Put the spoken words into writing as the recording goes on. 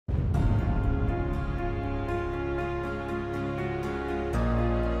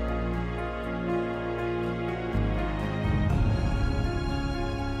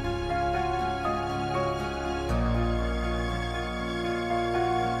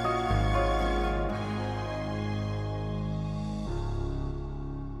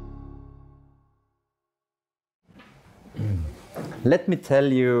Let me tell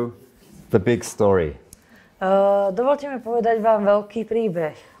you the big story. Dovolte mi povedať vám veľký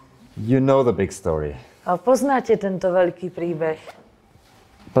príbeh. You know the big story. Poznáte tento veľký príbeh.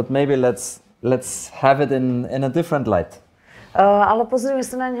 But maybe let's have it in a different light. Ale pozrieme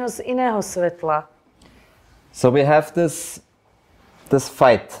sa na neho z iného svetla. So we have this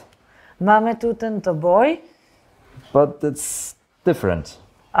fight. Máme tu tento boj. But it's different.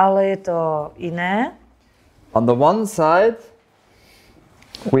 Ale je to iné. On the one side,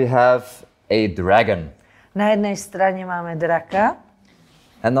 we have a dragon. Na jednej strane máme draka.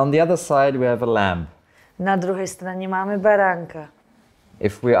 And on the other side, we have a lamb. Na druhej strane máme baránka.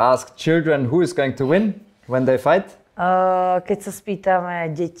 If we ask children who is going to win when they fight, keď sa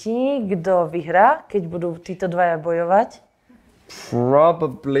spýtame detí, kto vyhrá, keď budú títo dvaja bojovať,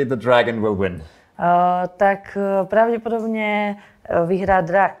 probably the dragon will win. Tak pravdepodobne vyhrá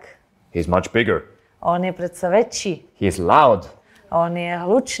drak. He's much bigger. On je predsa väčší. He's loud. On je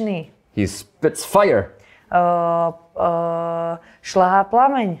hlučný. He spits fire. Šľahá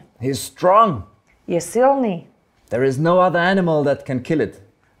plameň. He's strong. Je silný. There is no other animal that can kill it.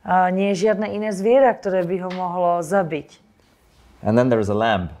 Nie je žiadne iné zviera, ktoré by ho mohlo zabiť. And then there's a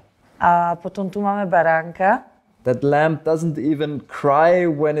lamb. A potom tu máme baránka. That lamb doesn't even cry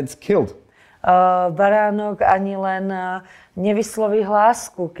when it's killed. Baránok ani len nevysloví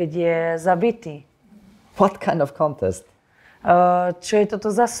hlásku, keď je zabitý. What kind of contest? Čo je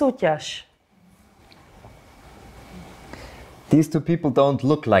toto za súťaž? These two people don't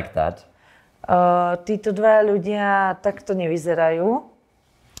look like that. Títo dvaja ľudia takto nevyzerajú.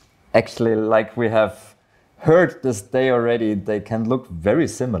 Actually, like we have heard this day already, they can look very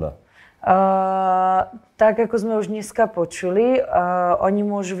similar. Tak ako sme už dneska počuli, oni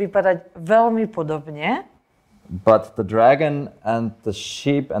môžu vypadať veľmi podobne. But the dragon and the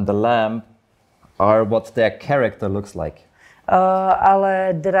sheep and the lamb are what their character looks like.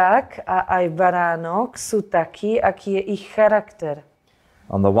 Ale drak a aj baránok sú takí, aký je ich charakter.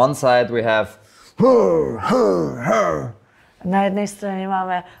 On the one side we have Na jednej strane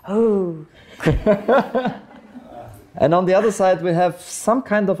máme and on the other side we have some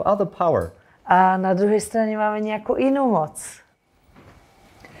kind of other power. A na druhej strane máme nejakú inú moc.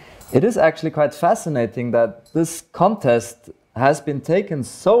 It is actually quite fascinating that this contest has been taken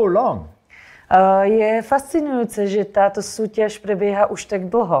so long. Je fascinujúce, že táto súťaž prebieha už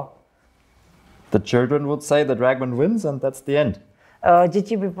tak dlho. The children would say the dragon wins and that's the end.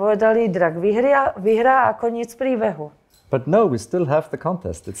 Deti by povedali, drak vyhrá a koniec príbehu. But no, we still have the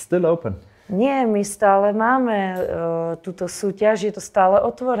contest. It's still open. Nie, my stále máme túto súťaž, je to stále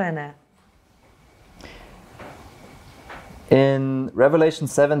otvorené. In Revelation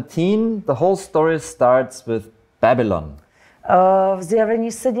 17, the whole story starts with Babylon. V Zjevení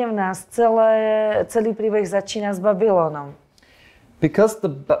 17 celý príbeh začína s Babylonom. Because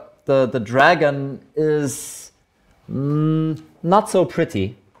the dragon is not so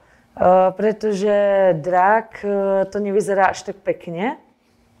pretty. Pretože drak to nevyzerá až tak pekne.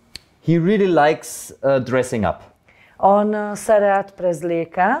 He really likes dressing up. On sa rád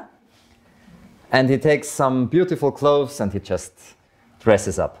prezlieka. And he takes some beautiful clothes and he just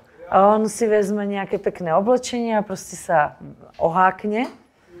dresses up. On si vezme nejaké pekné oblečenie a proste sa ohákne.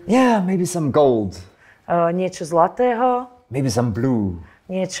 Yeah, maybe some gold. Niečo zlatého. Maybe some blue.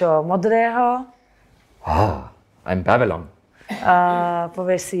 Niečo modrého. I'm Babylon.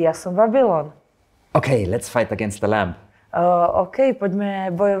 Povie si, ja som Babylon. Okay, let's fight against the lamb. OK, poďme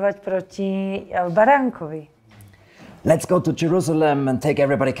bojovať proti baránkovi. Let's go to Jerusalem and take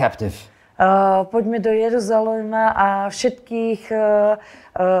everybody captive. Poďme do Jeruzalema a všetkých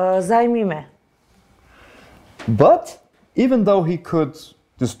zajmime. But even though he could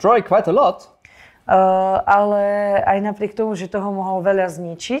destroy quite a lot, ale aj napriek tomu, že toho mohol veľa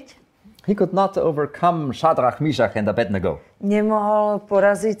zničiť, he could not overcome Shadrach, Meshach and Abednego. Nemohol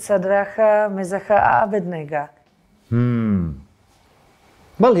poraziť Sadracha, Mezacha a Abednega.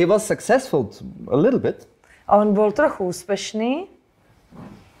 Well, he was successful a little bit. On bol trochu úspešný.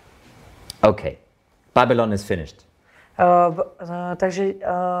 Okay, Babylon is finished. Takže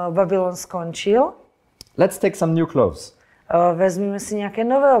Babylon skončil. Let's take some new clothes. Vezmime si nejaké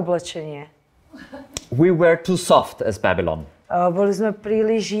nové oblečenie. We were too soft as Babylon. Boli sme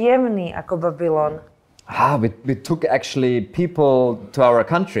príliš jemní ako Babylon. We took actually people to our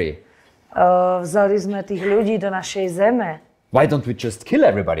country. Vzali sme tých ľudí do našej zeme. Why don't we just kill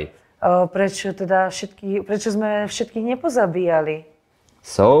everybody? Prečo sme všetkých nepozabíjali?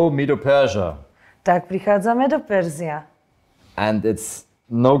 So, Medo-Persia. Tak prichádzame do Perzia. And it's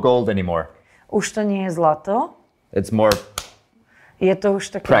no gold anymore. Už to nie je zlato. It's more je to už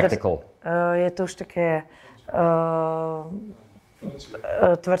také practical. Je to už také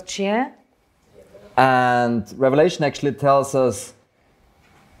tvrdšie. And Revelation actually tells us,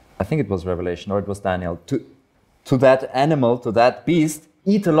 I think it was Revelation or it was Daniel, to that animal, to that beast,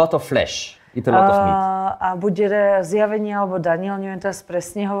 eat a lot of flesh, eat a lot of meat. A bude Zjevenie alebo Daniel, neviem teraz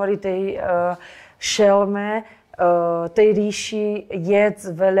presne, hovorí tej šelme, tej ríši jedz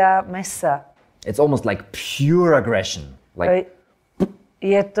veľa mesa. It's almost like pure aggression. Like,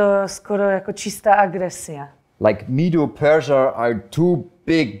 je to skoro ako čistá agresia. like Medo-Persia are two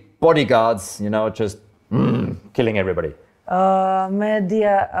big bodyguards, you know, just killing everybody.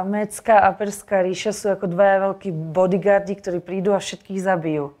 Médská a perská ríša sú ako dvaja veľkí bodyguardi, ktorí prídu a všetkých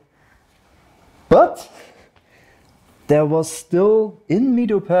zabijú. But there was still in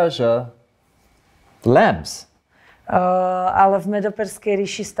Medo-Persia lambs. Ale v Medoperskej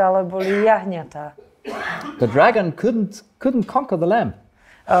ríši stále boli jahňatá. The dragon couldn't conquer the lamb.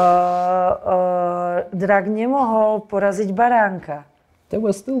 Drak nemohol poraziť baránka. There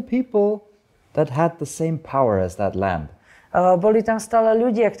were still people that had the same power as that lamb. Boli tam stále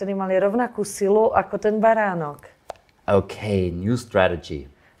ľudia, ktorí mali rovnakú silu ako ten baránok. Okay, new strategy.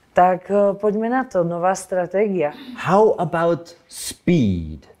 Tak poďme na to, nová stratégia. How about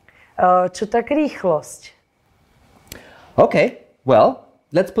speed? Čo tak rýchlosť? Okay, well,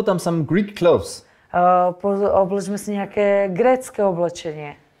 let's put on some Greek clothes. Oblečme si nejaké grécke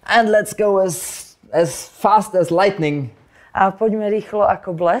oblečenie. And let's go as fast as lightning. A poďme rýchlo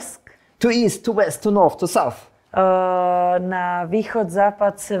ako blesk. To east, to west, to north, to south. Na východ,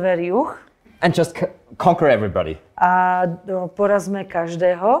 západ, sever, juh. And just conquer everybody. A porazme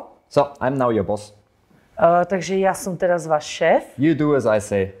každého. So, I'm now your boss. Takže ja som teraz váš šéf. You do as I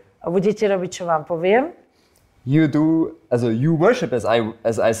say. A budete robiť, čo vám poviem. You worship as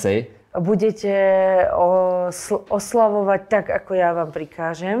I say. Budete oslavovať tak, ako ja vám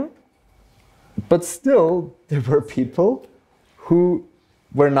prikážem. But still, there were people who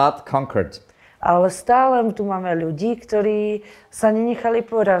were not conquered. Ale stále tu máme ľudí, ktorí sa nenechali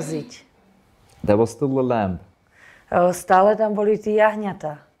poraziť. There was still a lamb. Stále tam boli tí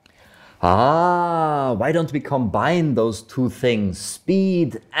jahňatá. Why don't we combine those two things,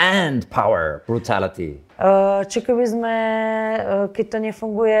 speed and power, brutality? Čo keby sme, keď to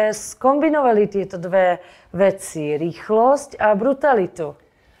nefunguje, skombinovali tieto dve veci, rýchlosť a brutalitu?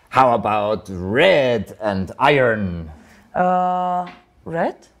 How about red and iron?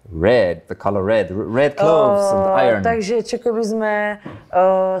 Red? Red, the color red. Red clothes and iron. Takže čo keby sme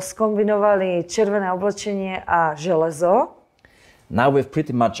skombinovali červené oblečenie a železo? Now we've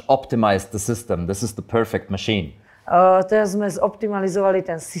pretty much optimized the system. This is the perfect machine. Teraz sme zoptimalizovali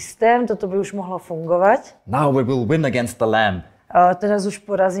ten systém, toto by už mohlo fungovať. Now we will win against the lamb. Teraz už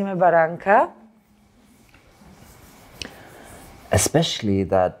porazíme baránka. Especially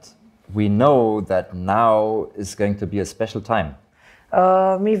that we know that now is going to be a special time.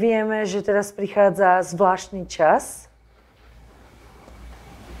 My vieme, že teraz prichádza zvláštny čas.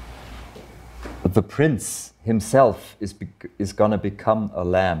 The prince himself is going to become a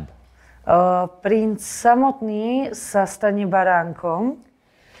lamb. Princ samotný sa stane baránkom.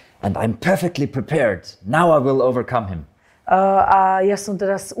 And I'm perfectly prepared. Now I will overcome him. A ja som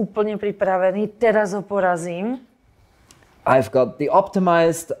teraz úplne pripravený, teraz ho porazím. I've got the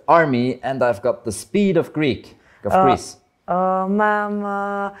optimized army and I've got the speed of Greece. Mám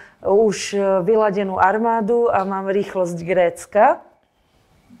už vyladenú armádu a mám rýchlosť Grécka.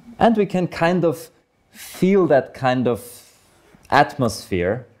 And we can kind of feel that kind of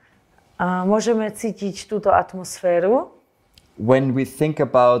atmosphere. Môžeme cítiť túto atmosféru. When we think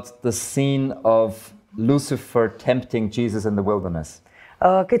about the scene of Lucifer tempting Jesus in the wilderness.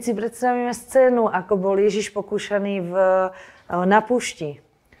 Keď si predstavíme scénu, ako bol Ježiš pokúšaný na púšti.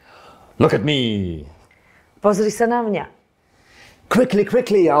 Look at me. Pozri sa na mňa.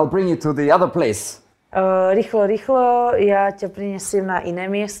 Quickly, I'll bring you to the other place. Rýchlo, ja ťa prinesiem na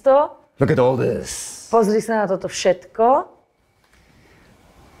iné miesto. Look at all this. Pozri sa na toto všetko.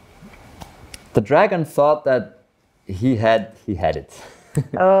 The dragon thought that he had it.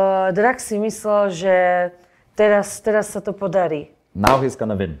 Drak si myslel, že teraz sa to podarí. Now he's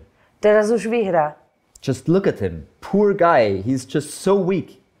gonna win. Teraz už vyhrá. Just look at him. Poor guy. He's just so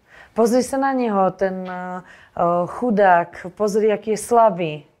weak. Pozri sa na neho, ten chudák. Pozri, aký je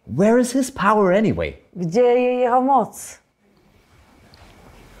slabý. Where is his power anyway? Kde je jeho moc?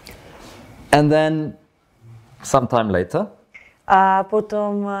 And then, sometime later, a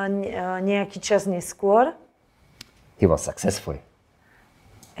potom nejaký čas neskôr, he was successful.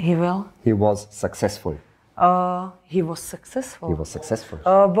 He was successful. He was successful.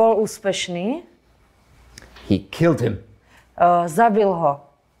 Bol úspešný. He killed him. Zabil ho.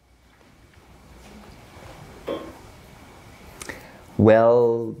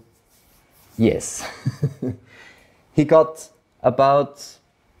 Well, yes. He got about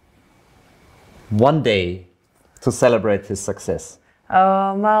 1 day to celebrate his success.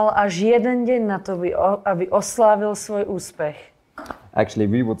 Mal až jeden deň na to, aby oslávil svoj úspech. Actually,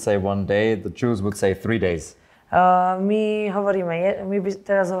 we would say 1 day, the Jews would say 3 days. My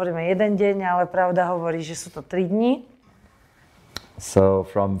teraz hovoríme jeden deň, ale pravda hovorí, že sú to 3 dni. So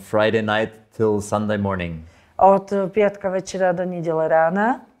from Friday night till Sunday morning. Od piatka večera do nedele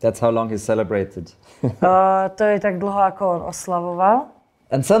rána. That's how long he celebrated. To je tak dlho, ako on oslavoval.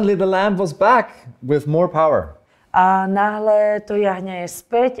 And suddenly the lamb was back with more power. A náhle to jahňa je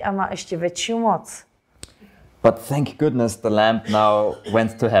späť a má ešte väčšiu moc. But thank goodness the lamb now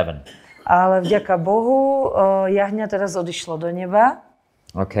went to heaven. Ale vďaka Bohu, jahňa teraz odišlo do neba.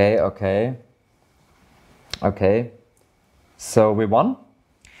 Okay. So we won?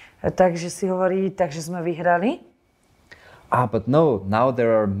 Takže si hovorí, takže sme vyhrali. But no, now there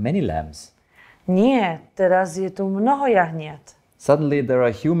are many lambs. Nie, teraz je tu mnoho jahniat. Suddenly there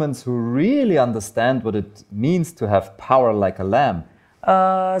are humans who really understand what it means to have power like a lamb.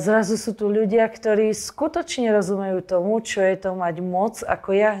 Zrazu sú tu ľudia, ktorí skutočne rozumejú tomu, čo je to mať moc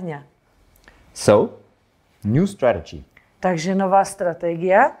ako jahňa. So, new strategy. Takže nová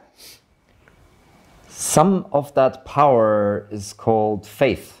stratégia. Some of that power is called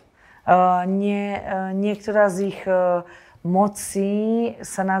faith. Niektorá z ich mocí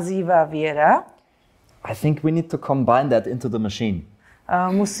sa nazýva viera. I think we need to combine that into the machine.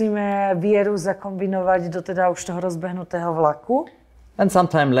 Musíme vieru zakombinovať do teda už toho rozbehnutého vlaku. And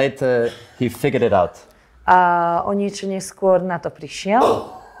sometime later he figured it out. A o niečo neskôr na to prišiel.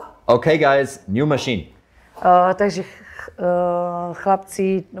 Okay guys, new machine. Takže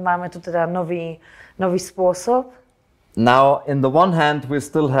chlapci, máme tu teda nový spôsob. Now in the one hand we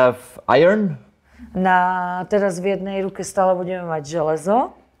still have iron. Teraz v jednej ruke stále budeme mať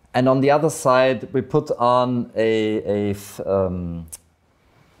železo. And on the other side we put on the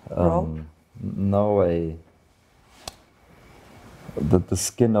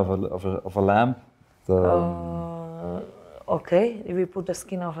skin of a lamb. We put the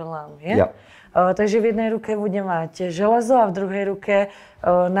skin of a lamb, yeah? Yeah. Takže v jednej ruke bude mať železo a v druhej ruke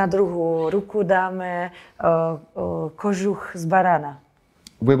na druhú ruku dáme kožuch z barána.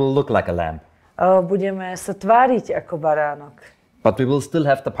 We will look like a lamb. Budeme sa tváriť ako baránok. But we will still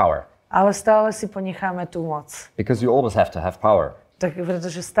have the power. Ale stále si ponecháme tú moc. Because you always have to have power. Tak,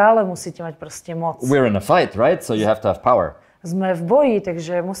 pretože stále musíte mať proste moc. We're in a fight, right? So you have to have power. Sme v boji,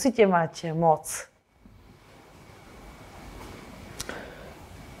 takže musíte mať moc.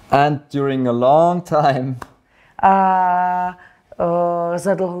 And during a long time,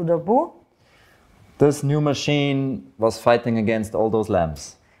 za dlhú dobu, this new machine was fighting against all those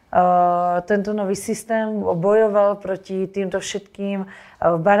lambs. Tento nový systém bojoval proti týmto všetkým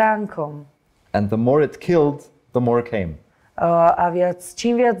baránkom. And the more it killed, the more came. A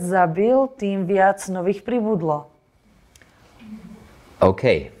čím viac zabil, tým viac nových pribudlo.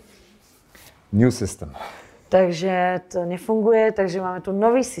 Okay, new system. Takže to nefunguje, takže máme tu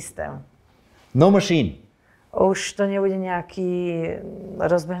nový systém. No machine. Už to nebude nejaký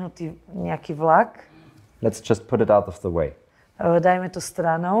rozbehnutý nejaký vlak. Let's just put it out of the way. Dajme to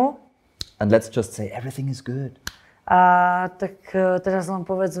stranou. And let's just say everything is good. A tak teraz len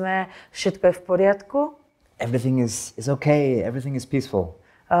povedzme, všetko je v poriadku. Everything is okay, everything is peaceful.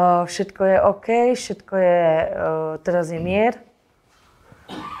 Všetko je OK, všetko je, teraz je mier.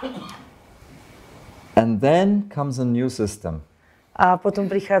 And then comes a new system. A potom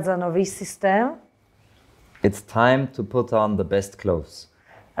prichádza nový systém. It's time to put on the best clothes.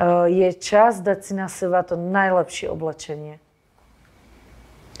 Je čas dať si na seba to najlepšie oblečenie.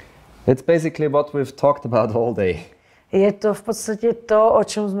 It's basically what we've talked about all day. Je to v podstate to, o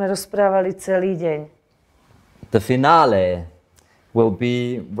čom sme rozprávali celý deň. The finale will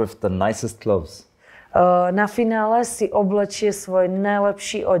be with the nicest clothes. Na finále si oblečie svoj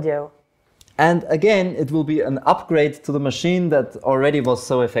najlepší odev. And again, it will be an upgrade to the machine that already was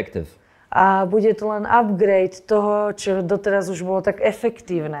so effective. A bude to len upgrade toho, čo doteraz už bolo tak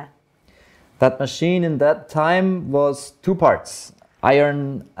efektívne. That machine in that time was 2 parts,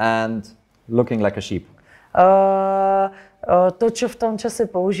 iron and looking like a sheep. To, čo v tom čase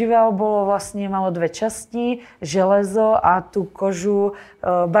používal, malo 2 časti, železo a tú kožu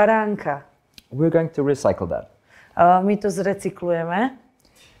baránka. We're going to recycle that. My to zrecyklujeme.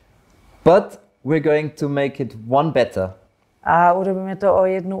 But we're going to make it one better. A urobíme to o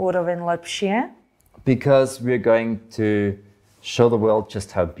jednu úroveň lepšie. Because we're going to show the world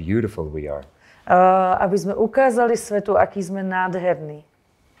just how beautiful we are. Aby sme ukázali svetu, aký sme nádherní.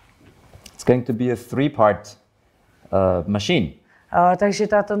 It's going to be a 3-part machine. Takže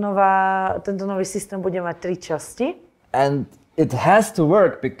tento nový systém bude mať 3 časti. And it has to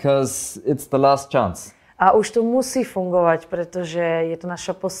work because it's the last chance. A už to musí fungovať, pretože je to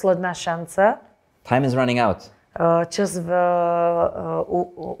naša posledná šanca. Time is running out. Čas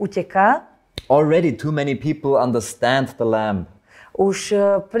uteká. Already too many people understand the lamb. Už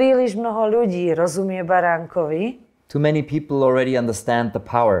príliš mnoho ľudí rozumie baránkovi. Too many people already understand the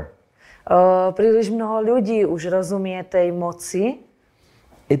power. Príliš mnoho ľudí už rozumie tej moci.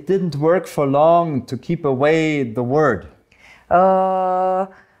 It didn't work for long to keep away the word.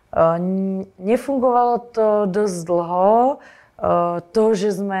 Nefungovalo to dosť dlho, to,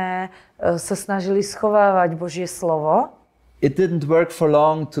 že sme sa snažili schovávať Božie slovo. It didn't work for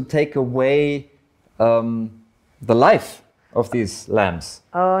long to take away the life of these lambs.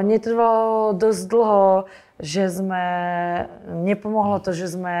 Netrvalo dosť dlho, nepomohlo to,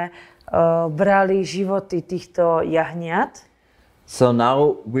 že sme brali životy týchto jahniat. So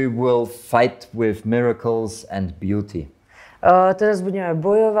now we will fight with miracles and beauty. Teraz budeme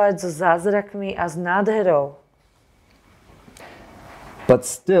bojovať so zázrakmi a s nádherou. But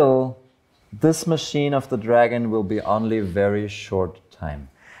still, this machine of the dragon will be only very short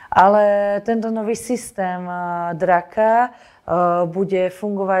time. Ale tento nový systém draka bude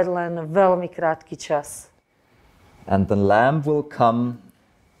fungovať len veľmi krátky čas. And the lamb will come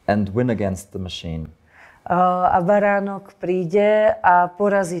and win against the machine. A baránok príde a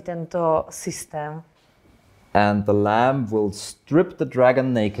porazí tento systém. And the lamb will strip the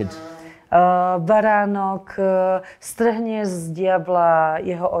dragon naked. Baránok strhne z diabla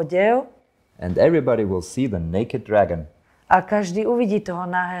jeho odev. And everybody will see the naked dragon. A každý uvidí toho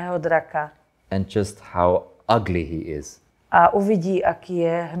nahého draka. And just how ugly he is. A uvidí, aký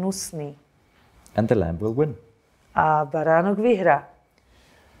je hnusný. And the lamb will win. A baránok vyhrá.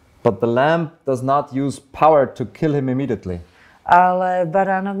 But the lamb does not use power to kill him immediately. Ale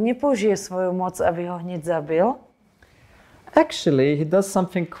baránok nepoužije svoju moc, aby ho hneď zabil. Actually, he does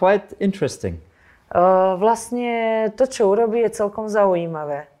something quite interesting. Vlastne to, čo urobí, je celkom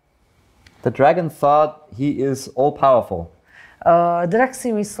zaujímavé. The dragon thought he is all powerful. Drak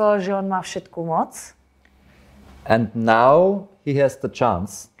si myslel, že on má všetku moc. And now he has the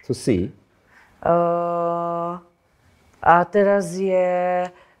chance to see. A teraz je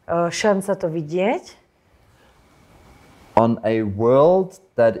šanca to vidieť. On a world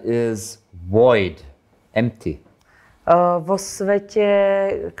that is void, empty. Vo svete,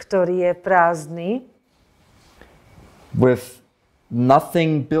 ktorý je prázdny. With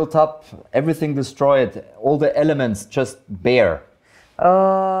nothing built up, everything destroyed, all the elements just bare.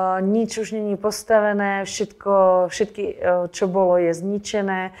 Nič už není postavené, všetky, čo bolo, je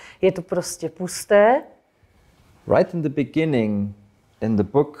zničené, je to proste pusté. Right in the beginning, in the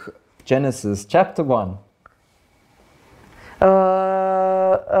book Genesis, chapter 1,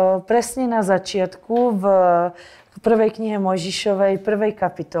 presne na začiatku v prvej knihe Mojžišovej, prvej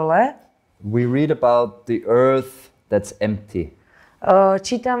kapitole, we read about the earth that's empty.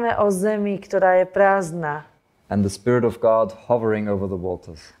 Čítame o zemi, ktorá je prázdna. And the Spirit of God hovering over the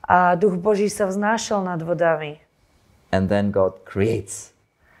waters. A Duch Boží sa vznášal nad vodami. And then God creates.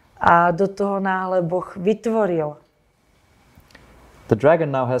 A do toho náhle Boh vytvoril. The dragon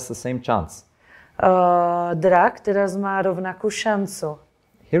now has the same chance. Drak teraz má rovnakú šancu.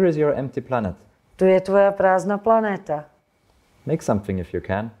 Here is your empty planet. Tu je tvoja prázdna planéta. Make something if you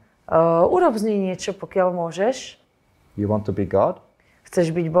can. Urob z nej niečo, pokiaľ môžeš. You want to be God?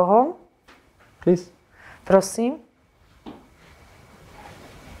 Chceš byť Bohom? Please. Prosím.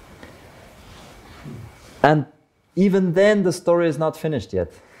 And even then the story is not finished yet.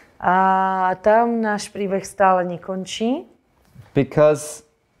 A tam náš príbeh stále nekončí. Because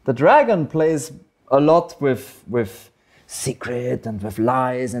the dragon plays a lot with secret and with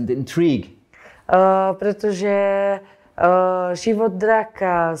lies and intrigue. Pretože život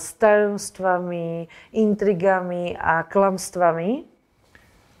draka s tajomstvami, intrigami a klamstvami.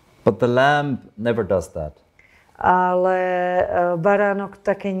 But the lamb never does that. Ale baránok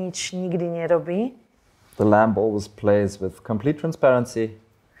také nič nikdy nerobí. The lamb always plays with complete transparency.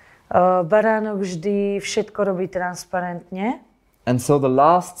 Baránok vždy všetko robí transparentne. And so the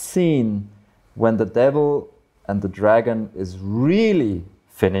last scene when the devil and the dragon is really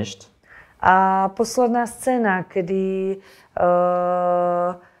finished. A posledná scéna, kedy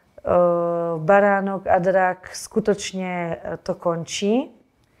baránok a drak skutočne to končí,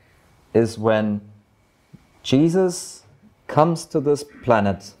 is when Jesus comes to this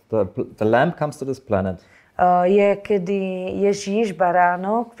planet, the lamb comes to this planet. Je, kedy Ježíš,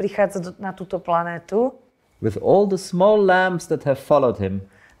 baránok, prichádza na túto planetu with all the small lambs that have followed him.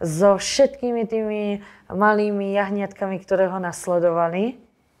 so všetkými tými malými jahniatkami, ktoré ho nasledovali.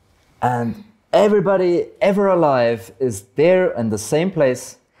 And everybody ever alive is there in the same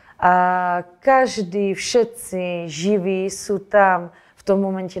place. A všetci živí sú tam v tom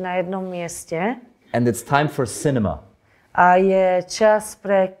momente na jednom mieste. And it's time for cinema. A je čas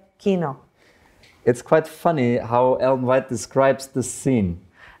pre kino. It's quite funny how Ellen White describes this scene.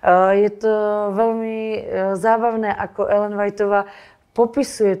 Je to veľmi zábavné, ako Ellen Whiteová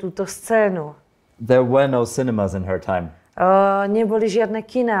popisuje túto scénu. There were no cinemas in her time. Neboli žiadne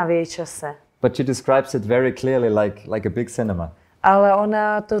kiná v jej čase. But she describes it very clearly like a big cinema. Ale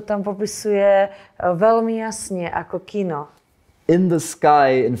ona to tam popisuje veľmi jasne ako kino. In the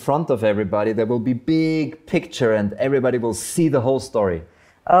sky, in front of everybody, there will be big picture and everybody will see the whole story.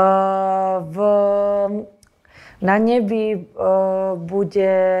 Na nebi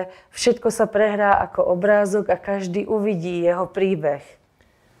bude, všetko sa prehrá ako obrázok a každý uvidí jeho príbeh.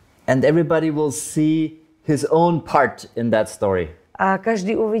 And everybody will see his own part in that story. A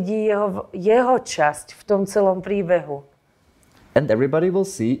každý uvidí jeho časť v tom celom príbehu. And everybody will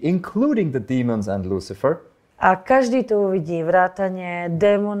see, including the demons and Lucifer. A každý to uvidí, vrátane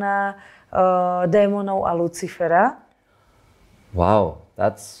démonov a Lucifera. Wow,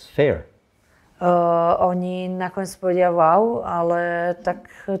 that's fair. Oni nakoniec povedia wow, ale tak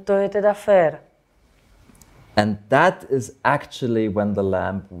to je teda fair. And that is actually when the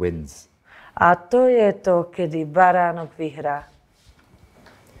lamb wins. A to je to, kedy baránok vyhrá.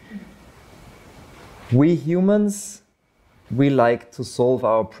 We humans, we like to solve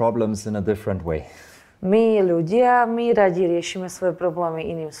our problems in a different way. My ľudia, my radi riešime svoje problémy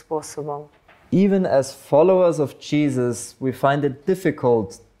iným spôsobom. Even as followers of Jesus, we find it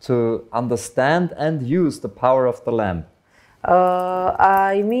difficult to understand and use the power of the Lamb.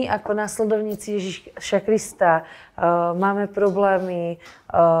 Aj my ako následovníci Ježiša Krista máme problémy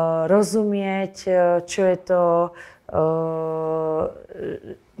rozumieť, čo je to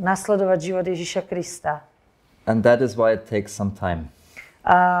nasledovať život Ježiša Krista. And that is why it takes some time.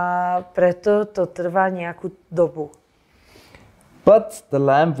 A preto to trvá nejakú dobu. But the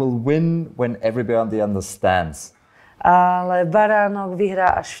lamb will win when everybody understands. Ale baránok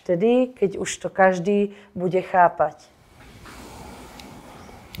vyhrá až vtedy, keď už to každý bude chápať.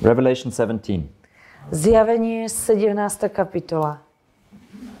 Revelation 17. Zjevenie 17. kapitola.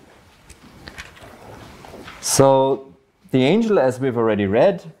 So the angel, as we've already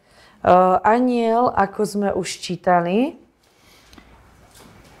read, Anjel, ako sme už čítali,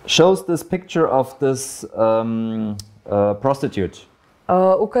 shows this picture of this prostitute.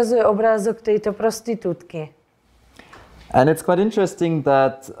 Ukazuje obrázok tejto prostitútky. And it's quite interesting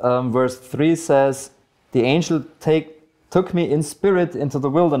that verse 3 says, the angel took me in spirit into the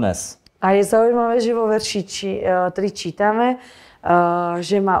wilderness. A je zaujímavé, že vo verši 3 čítame,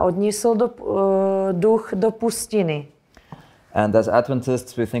 že ma odniesol duch do pustiny. And as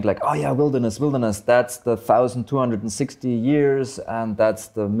Adventists, we think like, oh yeah, wilderness, that's the 1260 years and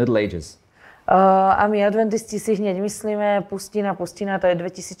that's the Middle Ages. A my adventisti si hneď myslíme, pustina, to je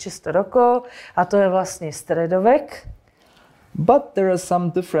 2600 rokov a to je vlastne stredovek. But there are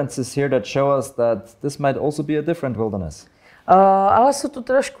some differences here that show us that this might also be a different wilderness. Ale sú tu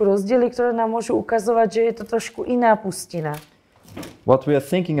trošku rozdiely, ktoré nám môžu ukazovať, že je to trošku iná pustina. What we are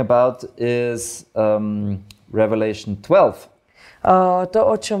thinking about is Revelation 12. To,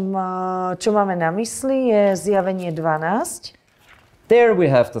 čo máme na mysli, je Zjavenie 12. There we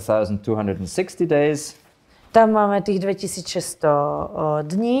have the 1260 days. Tam máme tých 2600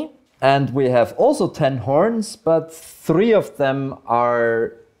 dní. And we have also 10 horns, but 3 of them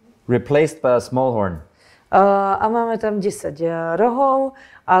are replaced by a small horn. A máme tam 10 rohov,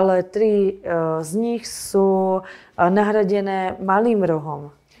 ale 3 z nich sú nahradené malým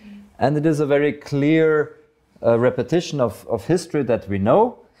rohom. And it is a very clear repetition of history that we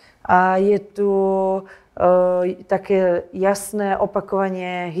know. A je tu také jasné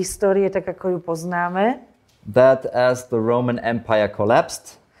opakovanie histórie, tak ako ju poznáme. That as the Roman Empire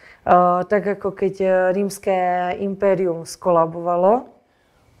collapsed, tak ako keď rímske impérium skolabovalo,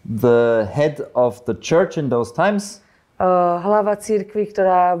 the head of the church in those times hlava cirkvi,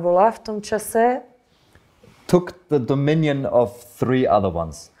 ktorá bola v tom čase, took the dominion of 3 other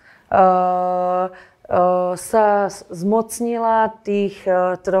ones. Sa zmocnila tých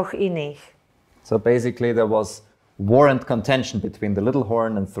 3 iných. So basically there was war and contention between the little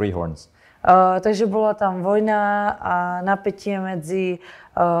horn and 3 horns. Takže bola tam vojna a napätie medzi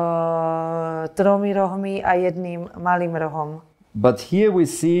 3 rohmi a jedným malým rohom. But here we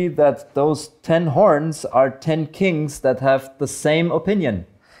see that those 10 horns are 10 kings that have the same opinion.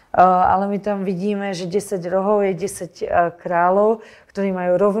 Ale my tam vidíme, že 10 rohov je 10 kráľov, ktorí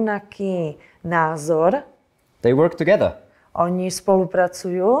majú rovnaký názor. They work together. Oni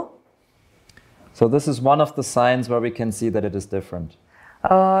spolupracujú. So this is one of the signs where we can see that it is different.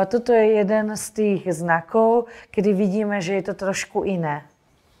 Toto je jeden z tých znakov, kedy vidíme, že je to trošku iné.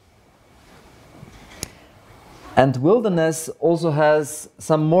 And wilderness also has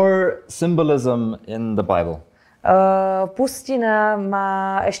some more symbolism in the Bible. Pustina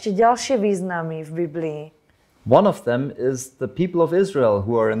má ešte ďalšie významy v Biblii. One of them is the people of Israel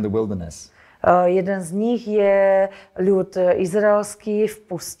who are in the wilderness. Jeden z nich je ľud izraelský v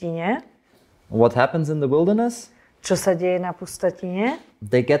pustine. What happens in the wilderness? Čo sa deje na pustatine?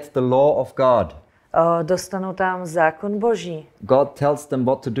 They get the law of God. Dostanú tam zákon Boží. God tells them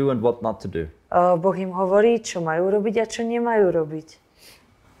what to do and what not to do. Boh im hovorí, čo majú robiť a čo nemajú robiť.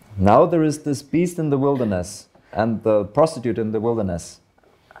 Now there is this beast in the wilderness and the prostitute in the wilderness.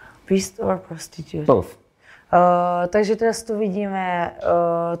 Beast or prostitute? Both. Takže teraz tu vidíme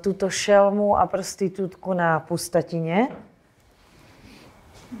túto šelmu a prostitútku na pustatine.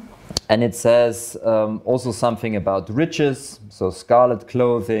 And it says also something about riches, so scarlet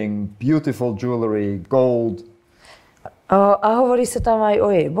clothing, beautiful jewelry, gold. A hovorí sa tam aj o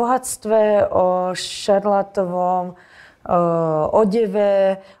jej bohatstve, o šarlatovom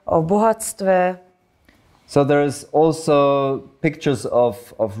odeve, o bohatstve. So there is also pictures of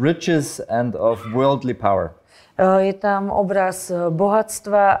riches and of worldly power. Je tam obraz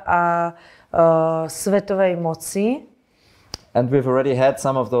bohatstva a svetovej moci. And we've already had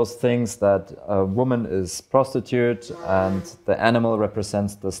some of those things that a woman is prostitute and the animal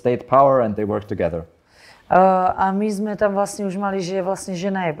represents the state power and they work together. A my sme tam vlastne už mali, že vlastne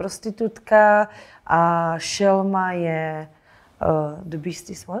žena je prostitútka a šelma je... the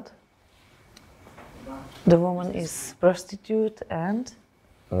beast is what? The woman is prostitute and...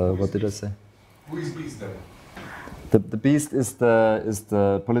 What did I say? Who is beast then? The beast is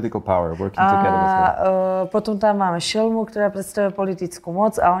the political power working together with her. Potom tam máme šelmu, ktorá predstavuje politickú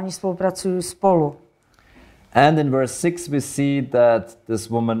moc a oni spolupracujú spolu. And in verse 6 we see that this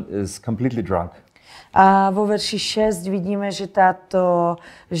woman is completely drunk. A vo verši 6 vidíme, že táto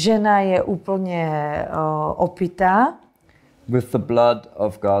žena je úplne opitá. With the blood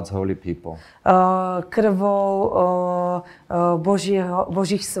of God's holy people. Krvou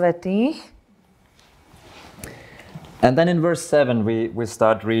Božích svätých. And then in verse 7 we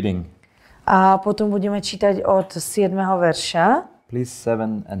start reading. A potom budeme čítať od 7. verša. Please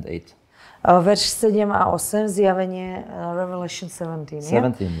 7 and 8. Verš 7 a 8, Zjevenie, Revelation 17.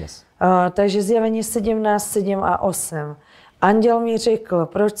 17, yes. Takže Zjevenie 17, 7 a 8. Anděl mi řekl,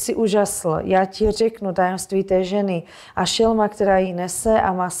 proč si užasl, já ti řeknu tajemství té ženy a šelma, která ji nese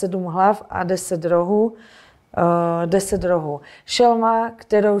a má 7 hlav a 10 rohů. Šelma,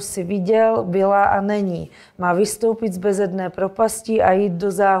 kterou si viděl, byla a není. Má vystoupit z bezedné propasti a jít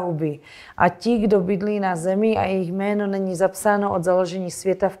do záhuby. A ti, kdo bydlí na zemi a jejich jméno není zapsáno od založení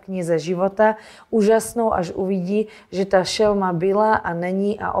světa v knize života, úžasnou, až uvidí, že ta šelma byla a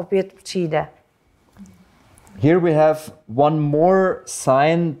není a opět přijde. Here we have one more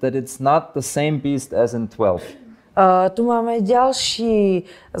sign that it's not the same beast as in 12. Tu máme ďalší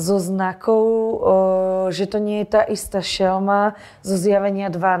zo znakov, že to nie je tá istá šelma zo Zjavenia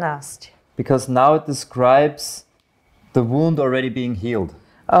 12. Because now it describes the wound already being healed.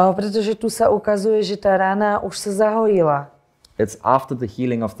 Pretože tu sa ukazuje, že tá rana už sa zahojila. It's after the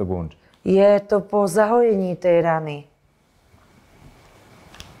healing of the wound. Je to po zahojení tej rany.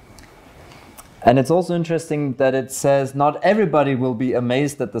 And it's also interesting that it says not everybody will be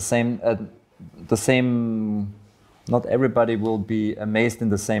amazed at not everybody will be amazed in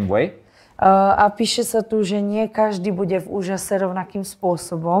the same way. A píše sa tu, že nie každý bude v úžase rovnakým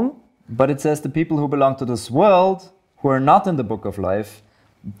spôsobom. But it says the people who belong to this world, who are not in the book of life,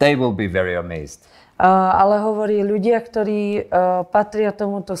 they will be very amazed. Ale hovorí, ľudia, ktorí patria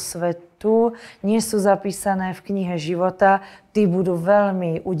tomuto svetu, nie sú zapísané v knihe života, tí budú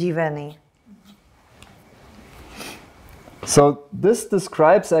veľmi udivení. So this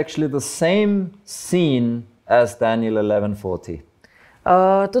describes actually the same scene as Daniel 11:40.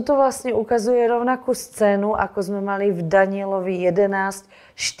 Toto vlastne ukazuje rovnakú scénu, ako sme mali v Danielovi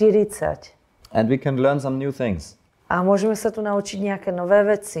 11:40. And we can learn some new things. A môžeme sa tu naučiť nejaké nové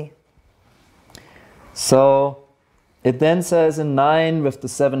veci. So it then says in 9 with the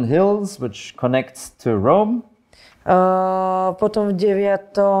 7 hills, which connects to Rome. Potom v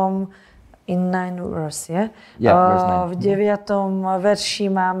 9. In 9 verse, yeah? Verse 9. V 9. verši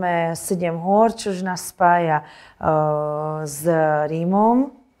máme 7 hôr, čož nás spája s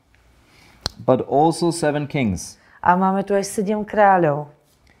Rímom. But also 7 kings. A máme tu aj 7 kráľov.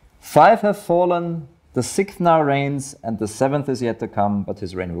 5 have fallen, the 6th now reigns, and the 7th is yet to come, but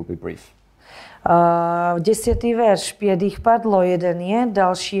his reign will be brief. 10. verš, 5 jich padlo, jeden je,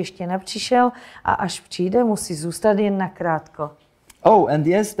 další ještě nepřišel a až přijde, musí zůstat jen nakrátko. Oh, and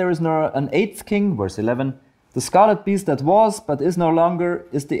yes, there is an 8th king, verse 11. The scarlet beast that was, but is no longer,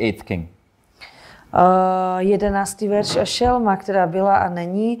 is the 8th king. 11. verš, a šelma, která byla a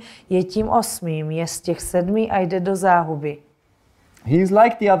není, je tím 8. Je z těch 7 a jde do záhuby. He is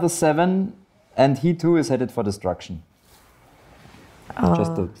like the other 7, and he too is headed for destruction.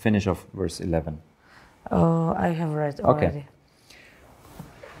 Just the finish of verse 11. I have read already. Okay.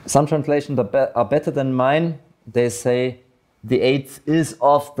 Some translations are better than mine. They say the 8th is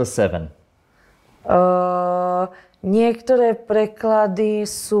of the 7. Niektoré preklady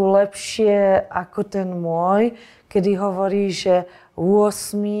sú lepšie ako ten môj, kedy hovorí, že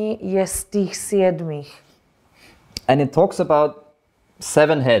 8 je z tých 7. And it talks about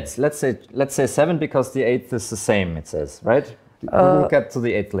 7 heads. Let's say 7 because the 8th is the same, it says, right? We'll get to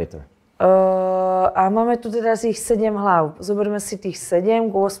the 8th later. A máme tu teda ich 7 hlav. Zoberme si tých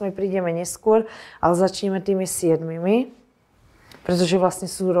 7, k 8 prídeme neskôr, ale začneme tými 7, pretože vlastne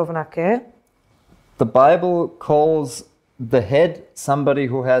sú rovnaké. The Bible calls the head somebody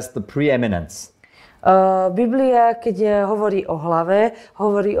who has the preeminence. Biblia, keď hovorí o hlave,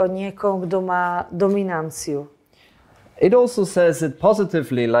 hovorí o niekom, kto má dominanciu. It also says it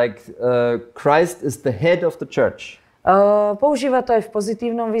positively, like Christ is the head of the church. Používa to aj v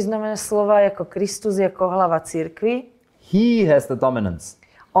pozitívnom význame slova, ako Kristus, ako hlava cirkvi. He has the dominance.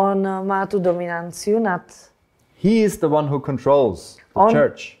 On má tú dominanciu nad... He is the one who controls the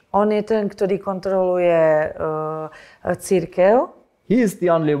church. On je ten, ktorý kontroluje cirkev. He is the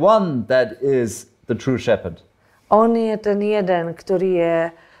only one that is the true shepherd. On je ten jeden, ktorý je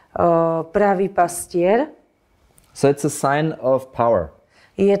pravý pastier. So it's a sign of power.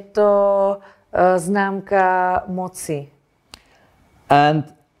 Je to známka moci. And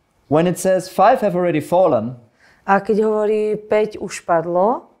when it says 5 have already fallen, a keď hovorí 5 už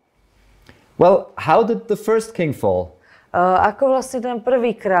padlo, well, how did the first king fall? Ako vlastne ten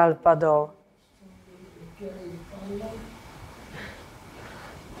prvý kráľ padol?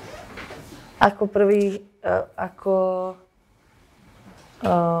 Ako prvý,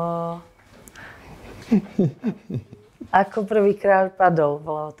 ako prvý kráľ padol,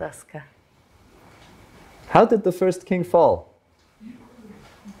 bola otázka. How did the first king fall?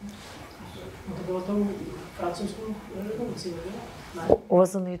 To bylo tou francouzskou revolucí,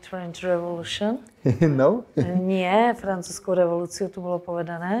 Wasn't it French Revolution? No. Nie, francúzskou revolúciu tu bolo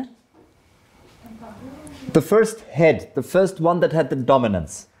povedané. The first head, the first one that had the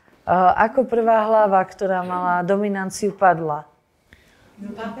dominance. Ako prvá hlava, ktorá mala dominanciu, padla?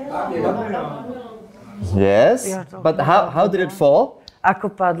 Yes, but how did it fall? Ako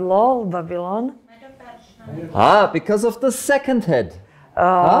padlo Babylon? Because of the second head.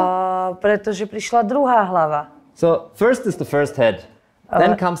 Pretože prišla druhá hlava. So first is the first head,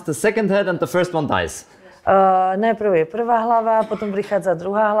 then comes the second head and the first one dies. Najprv je prvá hlava, potom prichádza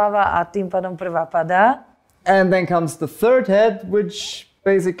druhá hlava a tým pádom prvá padá. And then comes the third head, which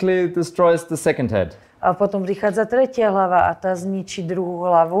basically destroys the second head. A potom prichádza tretia hlava a tá zničí druhú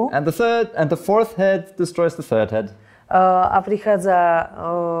hlavu. And the third and the fourth head destroys the third head. A prichádza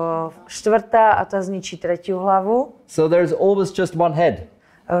štvrtá a tá zničí tretiu hlavu. So there's always just one head.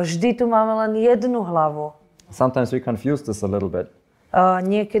 Vždy tu máme len jednu hlavu. Sometimes we confuse this a little bit.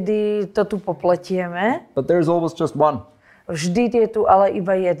 Niekedy to tu popletieme. But there's always just one. Vždy je tu ale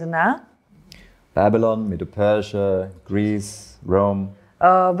iba jedna. Babylon, Medo-Persia, Greece, Rome.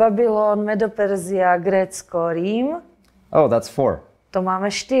 Babylon, Medo-Perzia, Grécko, Rím. Oh, that's 4. To máme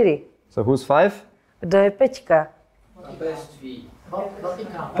 4. So who's 5? Kto je 5?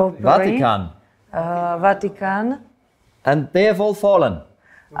 Vatican. Vatikán. And they have all fallen.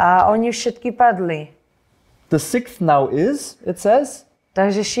 A oni všetky padli. The 6th now is, it says.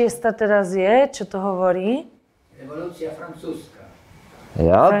 Takže 6. teraz je, čo to hovorí? Revolúcia francúzska.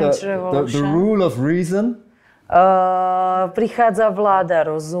 Yeah, French the Revolution. rule of reason. Prichádza vláda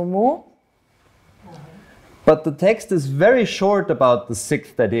rozumu. But the text is very short about the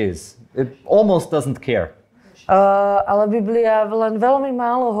 6th that is. It almost doesn't care. Ale Biblia len veľmi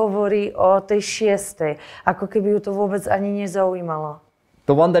málo hovorí o tej 6. Ako keby ju to vôbec ani nezaujímalo.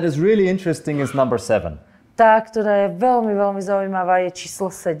 The one that is really interesting is number 7. Tá, ktorá je veľmi, veľmi zaujímavá, je číslo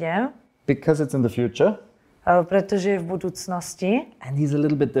 7. Because it's in the future. Pretože je v budúcnosti. And he's a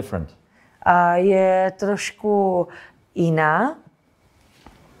little bit different. A je trošku iná.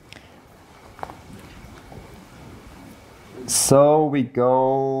 So we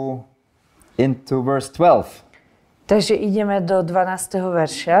go into verse 12. Takže ideme do 12.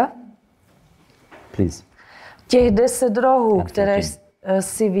 verša. Please. Těch 10 rohů, And které 14.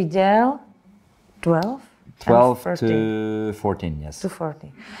 si viděl, 12? 12 to 14, yes. To 14.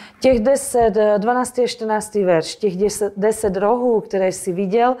 Těch 10, 12. a 14. verš, těch 10 rohů, které jsi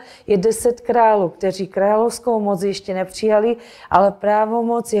viděl, je 10 králů, kteří královskou moc ještě nepřijali, ale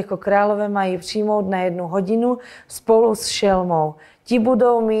právomoc jako králové mají přijmout na 1 hodinu spolu s šelmou. Ti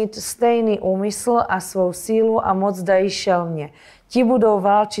budou mít stejný úmysl a svou sílu a moc dají šelmě. Ti budou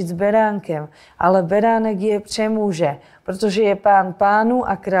válčit s beránkem, ale beránek je přemůže, protože je pán pánů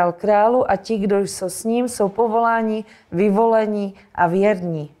a král králu a ti, kdo jsou s ním, jsou povoláni, vyvolení a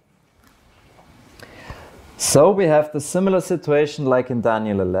věrní. So we have the similar situation like in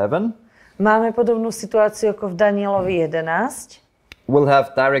Daniel 11. Máme podobnou situaci jako v Danielovi 11. We'll have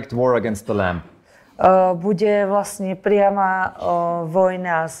direct war against the lamb. Bude vlastně priama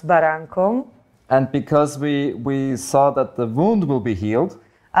vojna s baránkom. And because we saw that the wound will be healed,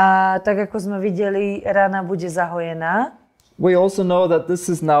 A tak jako jsme viděli, rana bude zahojená. we also know that this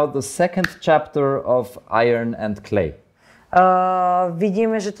is now the second chapter of iron and clay.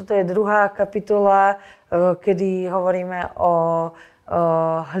 Vidíme, že toto je druhá kapitola, kedy hovoríme o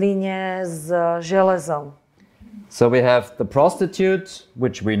hlíně s železom. So we have the prostitute,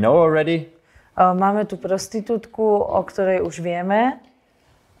 which we know already, Máme tu prostitútku, o ktorej už vieme.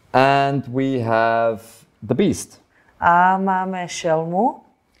 and we have the beast. A máme šelmu.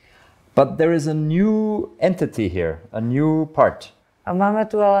 But there is a new entity here, a new part. A máme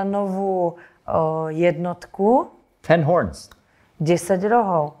tu ale novú jednotku. 10 horns, 10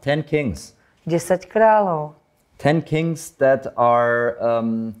 rohov, 10 kings. 10 kráľov. 10 kings that are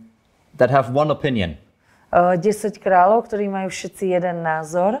that have one opinion, 10 kráľov, ktorí majú všetci jeden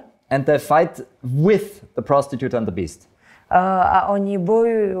názor. and they fight with the prostitute and the beast. A oni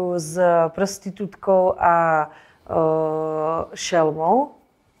bojujú s prostitútkou a šelmou.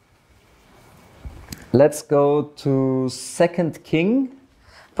 Let's go to 2 King.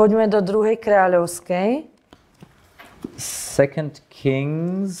 Poďme do 2. kráľovskej. 2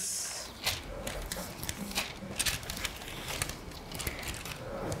 Kings.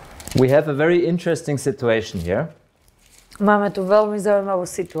 We have a very interesting situation here. Máme tu veľmi zaujímavú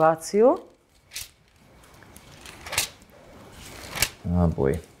situáciu. Oh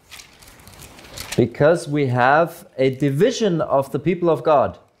boy. Because we have a division of the people of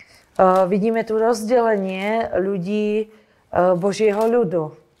God. Vidíme tu rozdelenie ľudí Božieho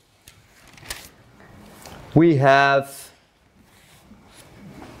ľudu. We have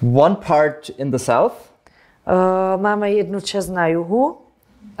one part in the south Máme jednu časť na juhu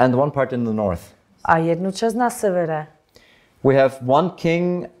and one part in the north. a jednu časť na severe. We have one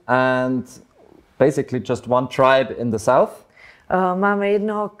king and basically just one tribe in the south. Máme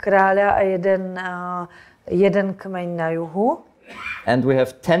jednoho kráľa a jeden kmeň na juhu. And we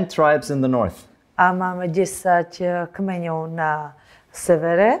have 10 tribes in the north. A máme 10 kmeňov na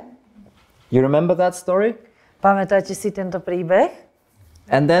severe. You remember that story? Pamätáte si tento príbeh?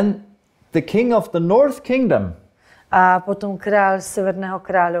 And then the king of the north kingdom A potom kráľ Severného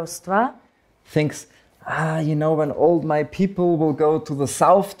kráľovstva thinks, when all my people will go to the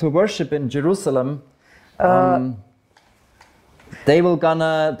south to worship in Jerusalem, they will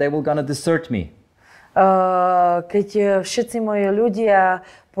gonna desert me. Keď všetci moji ľudia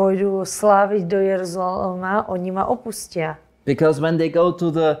pôjdu sláviť do Jeruzalema, oni ma opustia. Because when they go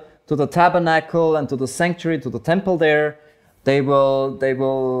to the tabernacle and to the sanctuary, to the temple there, they will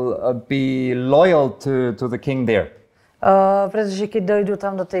be loyal to the king there. Pretože keď dojdú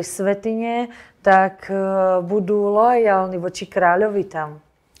tam do tej svätyne, tak budú lojálni voči kráľovi tam.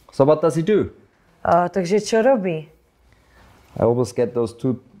 So what does he do? Takže čo robí? I always get those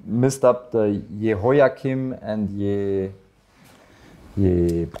two mixed up, the Jehoiakim and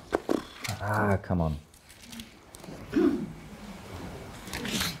come on.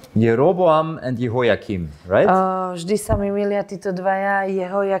 Jeroboam and Jehoiakim, right? Vždy sa mi milia títo dvaja,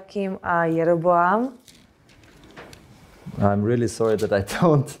 Jehoiakim a Jeroboam. I'm really sorry that I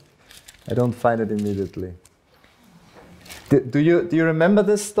don't find it immediately. Do you remember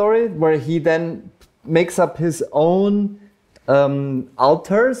this story where he then makes up his own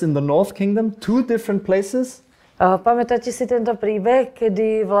altars in the North Kingdom, 2 different places? Pamätáte si tento príbeh,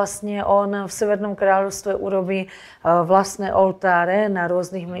 kedy vlastne on v Severnom kráľovstve urobí vlastné oltáre na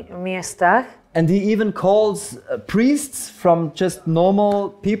rôznych miestach? And he even calls priests from just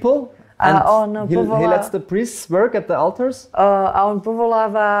normal people? And he lets the priests work at the altars? A on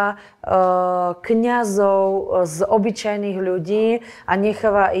povoláva kňazov z obyčajných ľudí a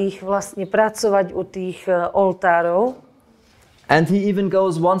necháva ich vlastne pracovať u tých oltárov. And he even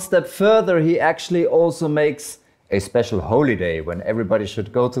goes one step further. He actually also makes a special holy day when everybody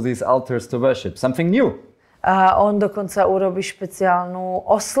should go to these altars to worship, something new. A on dokonca urobí špeciálnu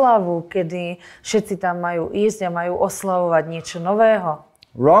oslavu, kedy všetci tam majú ísť a majú oslavovať niečo nového.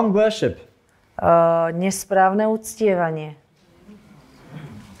 Wrong worship. Nesprávne uctievanie.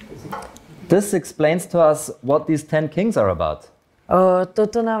 This explains to us what these 10 kings are about.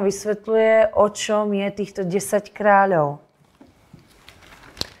 Toto nám vysvetľuje, o čom je týchto 10 kráľov.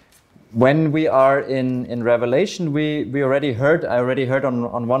 When we are in Revelation, I already heard on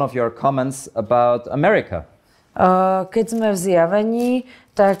one of your comments about America. Keď sme v Zjevení,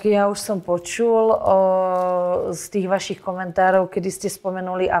 tak ja už som počul z tých vašich komentárov, kedy ste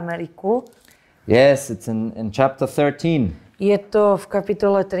spomenuli Ameriku. Yes, it's in chapter 13. Je to v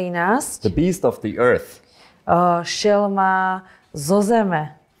kapitole 13. The beast of the earth. Šelma zo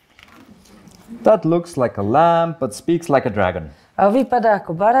zeme. That looks like a lamb, but speaks like a dragon. Vypadá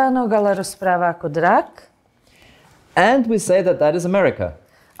ako baránok, ale rozpráva ako drak. And we say that is America.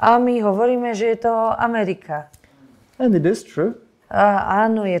 A my hovoríme, že je to Amerika. And it is true.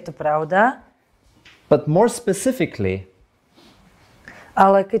 Áno, je to pravda. But more specifically,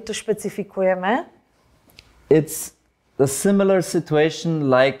 ale keď to špecifikujeme, it's a similar situation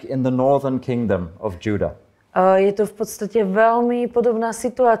like in the northern kingdom of Judah. Je to v podstate veľmi podobná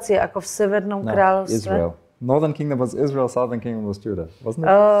situácia ako v Severnom kráľovstve. Israel. Northern kingdom was Israel, southern kingdom was Judah, wasn't it?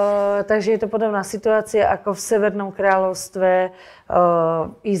 Takže je to podobná situácia ako v Severnom kráľovstve,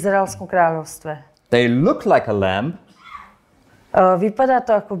 Izraelskom kráľovstve. They look like a lamb. Vypadá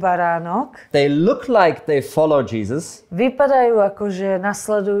to ako baránok. They look like they follow Jesus. Vypadajú ako, že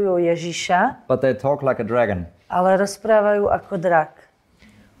nasledujú Ježiša. But they talk like a dragon. Ale rozprávajú ako drak.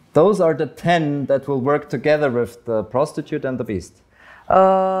 Those are the 10 that will work together with the prostitute and the beast.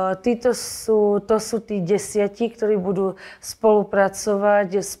 To sú tí 10, ktorí budú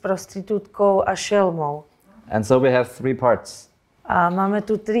spolupracovať s prostitútkou a šelmou. And so we have 3 parts. A máme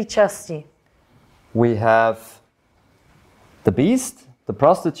tu 3 časti. We have the beast, the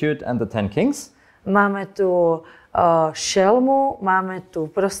prostitute and the 10 kings. Máme tu šelmu, máme tu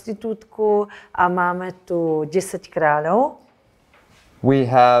prostitútku a máme tu 10 kráľov. We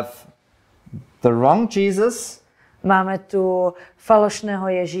have the wrong Jesus. Máme tu falošného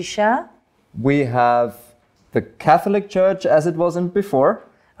Ježiša. We have the Catholic Church as it wasn't before.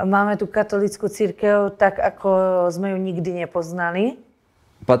 Máme tu katolícku cirkev tak, ako sme ju nikdy nepoznali.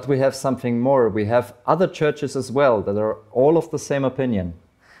 But we have something more. We have other churches as well that are all of the same opinion.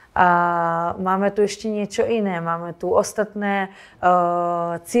 A máme tu ešte niečo iné. Máme tu ostatné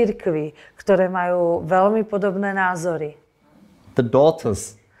cirkvy, ktoré majú veľmi podobné názory. The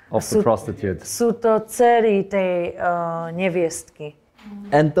daughters of the prostitute. Sú to dcery tej neviestky.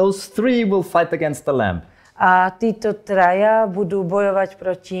 And those 3 will fight against the lamb. A títo traja budú bojovať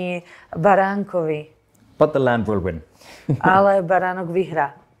proti baránkovi. But the lamb will win. Ale baránok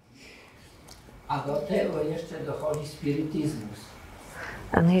vyhrá. A do tego jeszcze dochodzi spirytyzmus.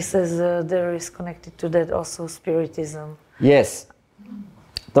 And he says there is connected to that also spiritism. Yes.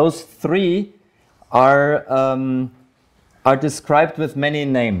 Those 3 are described with many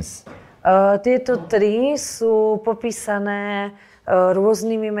names. Tieto 3 sú popísané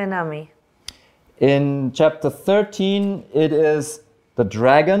rôznymi menami. In chapter 13 it is the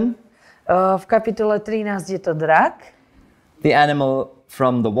dragon. V kapitole 13 je to drak. The animal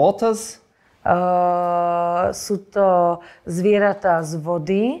from the waters. Sú to zvieratá z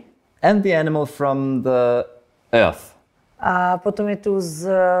vody. And the animal from the earth. A potom je tu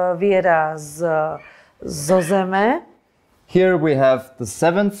zviera zo zeme. Here we have the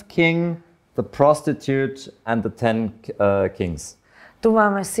 7th king, the prostitute and the 10 kings. Tu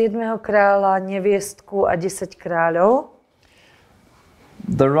máme 7. kráľa, neviestku a 10 kráľov.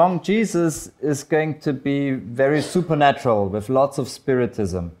 The wrong Jesus is going to be very supernatural with lots of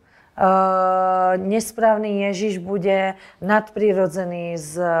spiritism. Nesprávny Ježiš bude nadprirodzený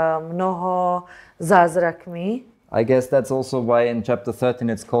s mnoho zázrakmi. I guess that's also why in chapter 13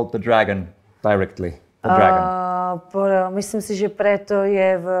 it's called the dragon directly. The dragon. Myslím si, že preto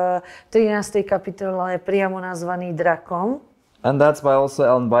je v 13. kapitole priamo nazvaný drakom. And that's why also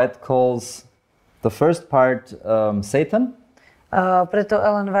Ellen White calls the first part Satan. Preto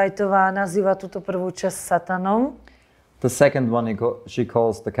Ellen Whiteová nazýva túto prvú časť Satanom. The second one she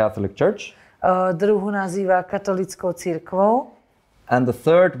calls the Catholic Church. Druhú nazýva katolickou cirkvou. And the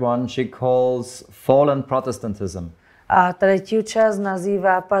third one she calls fallen Protestantism. A tretiu časť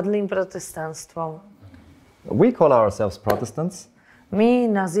nazýva padlým protestantstvom. We call ourselves Protestants. My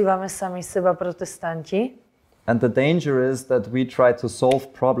nazývame sami seba protestanti. And the danger is that we try to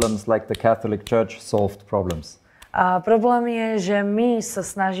solve problems like the Catholic Church solved problems. A problém je, že my sa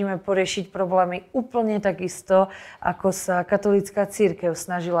snažíme poriešiť problémy úplne takisto, ako sa katolícka cirkev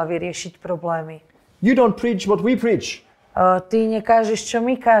snažila vyriešiť problémy. You don't preach what we preach. Ty nekážeš, čo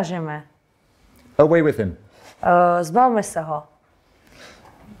my kážeme. Away with him. Zbavme sa ho.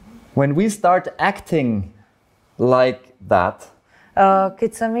 When we start acting like that,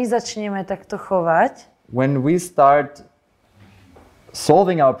 Keď sa my začneme takto chovať, when we start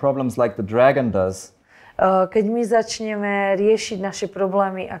solving our problems like the dragon does, keď my začneme riešiť naše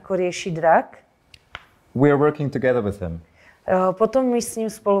problémy, ako rieši drak, we are working together with him. potom my s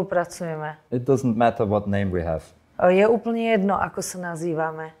ním spolupracujeme. It doesn't matter what name we have. Je úplne jedno, ako sa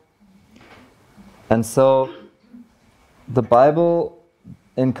nazývame. And so the Bible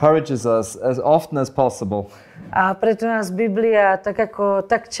encourages us as often as possible A preto nás Biblia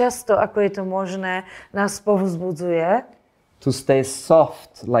tak často, ako je to možné, nás povzbudzuje, to stay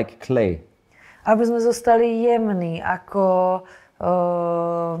soft like clay. aby sme zostali jemní ako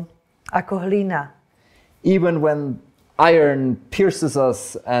hlina. Even when iron pierces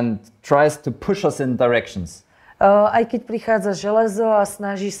us and tries to push us in directions. Aj keď prichádza železo a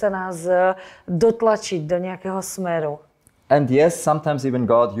snaží sa nás dotlačiť do nejakého smeru. And yes, sometimes even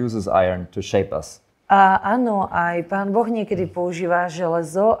God uses iron to shape us. A áno, aj Pán Boh niekedy používa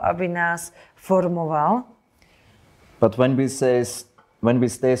železo, aby nás formoval. But when we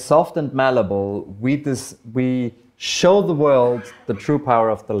stay soft and malleable, we show the world the true power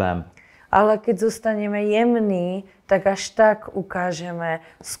of the Lamb. Ale keď zostaneme jemní, tak až tak ukážeme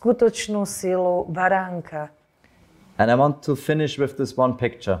skutočnú silu baránka. And I want to finish with this one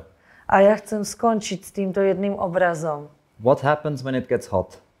picture. A ja chcem skončiť s týmto jedným obrazom. What happens when it gets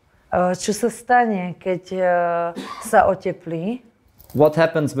hot? Čo sa stane, keď sa oteplí? What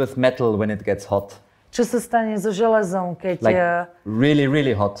happens with metal when it gets hot? Čo sa stane so železom, keď, Like really,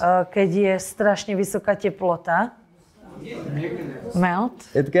 really hot. keď je strašne vysoká teplota? Melt.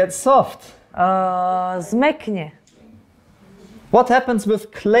 It gets soft. Zmekne. What happens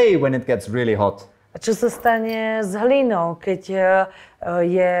with clay when it gets really hot? A čo sa stane s hlinou, keď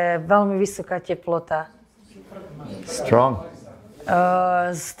je veľmi vysoká teplota? Strong.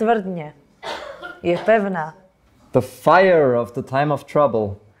 Stvrdne. Je pevná. The fire of the time of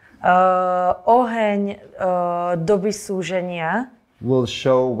trouble Oheň doby súženia will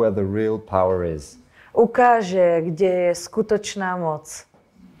show where the real power is. ukáže, kde je skutočná moc.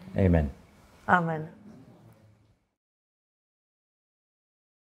 Amen. Amen.